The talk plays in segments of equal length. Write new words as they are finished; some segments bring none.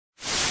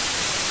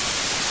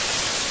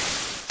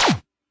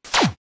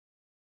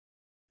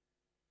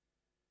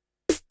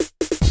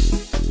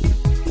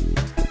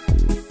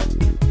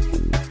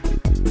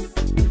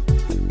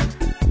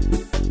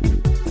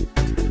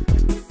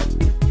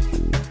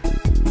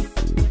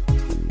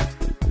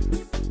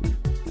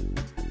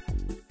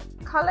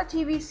color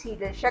TV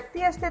serial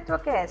Shakti Astitva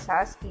ke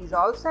Ehsaas ki is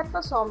all set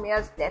for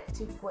Soumya's death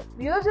sequence.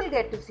 Viewers will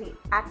get to see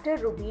actor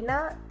Rubina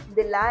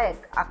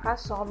Dilayak aka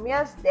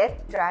Soumya's death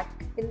track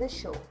in the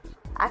show.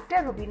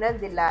 Actor Rubina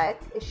Dilayak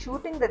is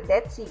shooting the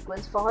death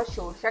sequence for her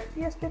show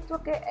Shakti Astitva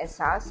ke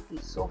Ehsaas ki.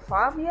 So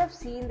far we have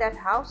seen that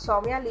how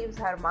Soumya leaves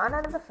Harman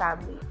and the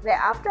family,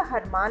 where after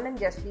Harman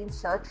and Jasleen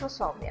search for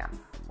Soumya.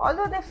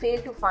 Although they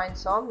fail to find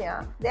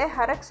Soumya, there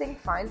Harak Singh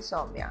finds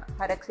Soumya.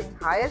 Harak Singh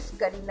hires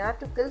Kareena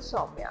to kill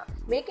Soumya,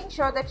 making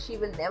sure that she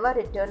will never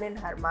return in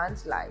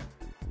Harman's life.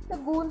 The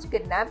goons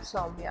kidnap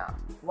Soumya,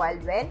 while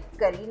when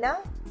Kareena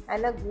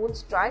and her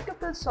goons try to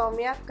kill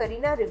Soumya,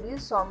 Kareena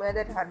reveals Soumya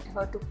that hunted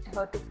her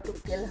to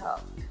kill her.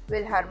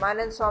 Will Harman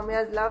and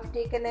Soumya's love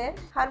take an end?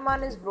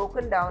 Harman is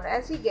broken down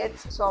as he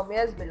gets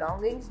Soumya's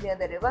belongings near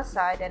the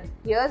riverside and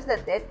hears the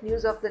death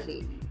news of the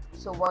lady.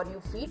 So what do you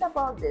feel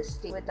about this?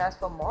 Stay with us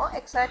for more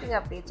exciting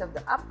updates of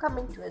the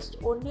upcoming twist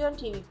only on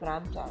TV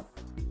Prime Time.